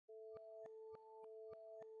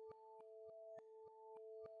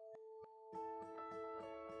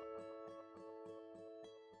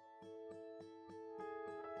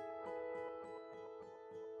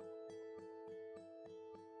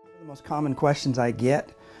most common questions I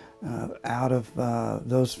get from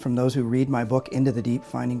those who read my book, Into the Deep,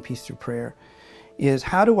 Finding Peace Through Prayer, is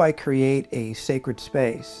how do I create a sacred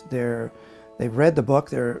space? They've read the book,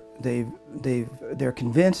 they're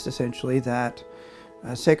convinced essentially that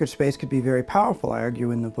a sacred space could be very powerful. I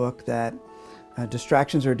argue in the book that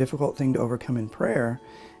distractions are a difficult thing to overcome in prayer,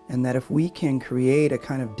 and that if we can create a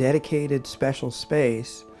kind of dedicated special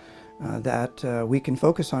space that we can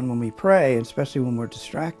focus on when we pray, especially when we're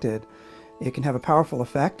distracted, it can have a powerful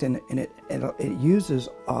effect, and it uses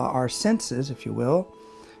our senses, if you will,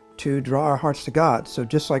 to draw our hearts to God. So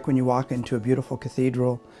just like when you walk into a beautiful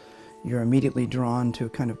cathedral, you're immediately drawn to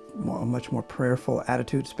kind of a much more prayerful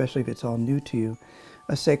attitude, especially if it's all new to you.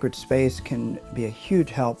 A sacred space can be a huge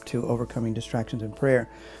help to overcoming distractions in prayer.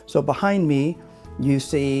 So behind me, you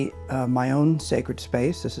see my own sacred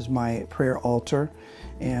space. This is my prayer altar.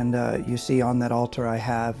 And you see on that altar I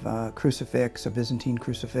have a crucifix, a Byzantine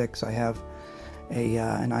crucifix. I have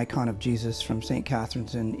an icon of Jesus from St.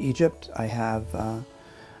 Catherine's in Egypt. I have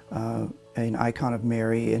an icon of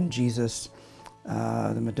Mary and Jesus,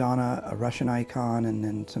 the Madonna, a Russian icon, and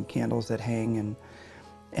then some candles that hang.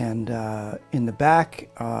 And in the back,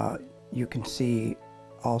 you can see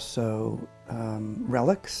also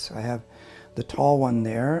relics. I have the tall one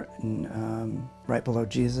there, and right below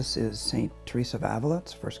Jesus is St. Teresa of Avila.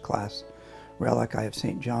 It's a first-class relic. I have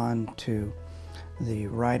St. John to the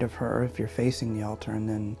right of her, if you're facing the altar, and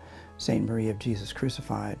then St. Maria of Jesus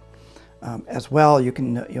crucified. As well,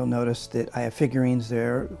 you'll notice that I have figurines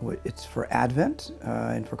there. It's for Advent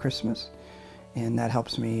and for Christmas, and that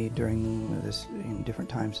helps me during different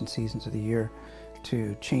times and seasons of the year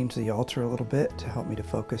to change the altar a little bit to help me to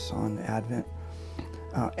focus on Advent.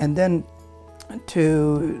 And then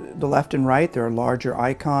to the left and right, there are larger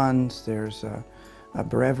icons. There's a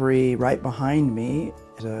breviary. Right behind me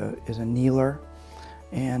is a kneeler.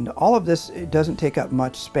 And all of this, it doesn't take up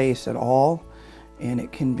much space at all, and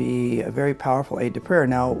it can be a very powerful aid to prayer.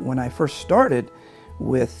 Now, when I first started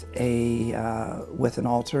with an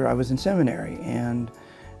altar, I was in seminary, and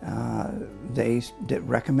they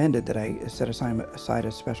recommended that I set aside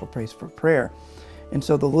a special place for prayer. And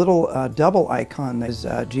so the little double icon that is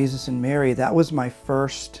Jesus and Mary, that was my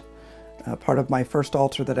first, part of my first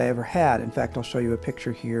altar that I ever had. In fact, I'll show you a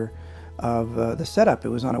picture here of the setup. It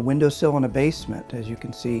was on a windowsill in a basement. As you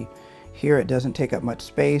can see here, it doesn't take up much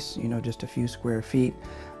space, just a few square feet.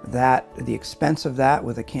 The expense of that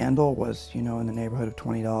with a candle was, in the neighborhood of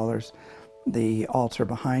 $20. The altar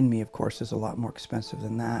behind me, of course, is a lot more expensive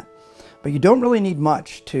than that. But you don't really need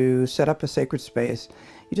much to set up a sacred space.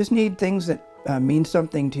 You just need things that mean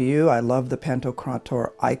something to you. I love the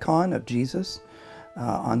Pantocrator icon of Jesus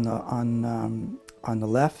on the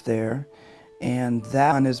left there, and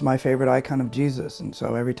that one is my favorite icon of Jesus. And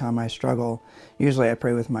so every time I struggle, usually I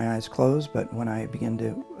pray with my eyes closed, but when I begin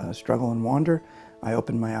to struggle and wander, I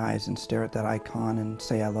open my eyes and stare at that icon and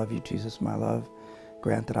say, "I love you, Jesus, my love.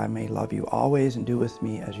 Grant that I may love you always and do with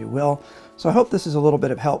me as you will." So I hope this is a little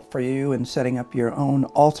bit of help for you in setting up your own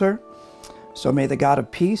altar. So may the God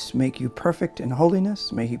of peace make you perfect in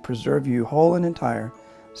holiness. May he preserve you whole and entire,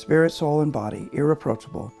 spirit, soul, and body,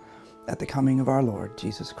 irreproachable, at the coming of our Lord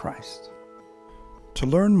Jesus Christ. To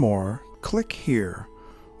learn more, click here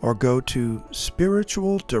or go to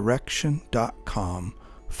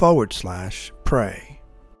SpiritualDirection.com/pray.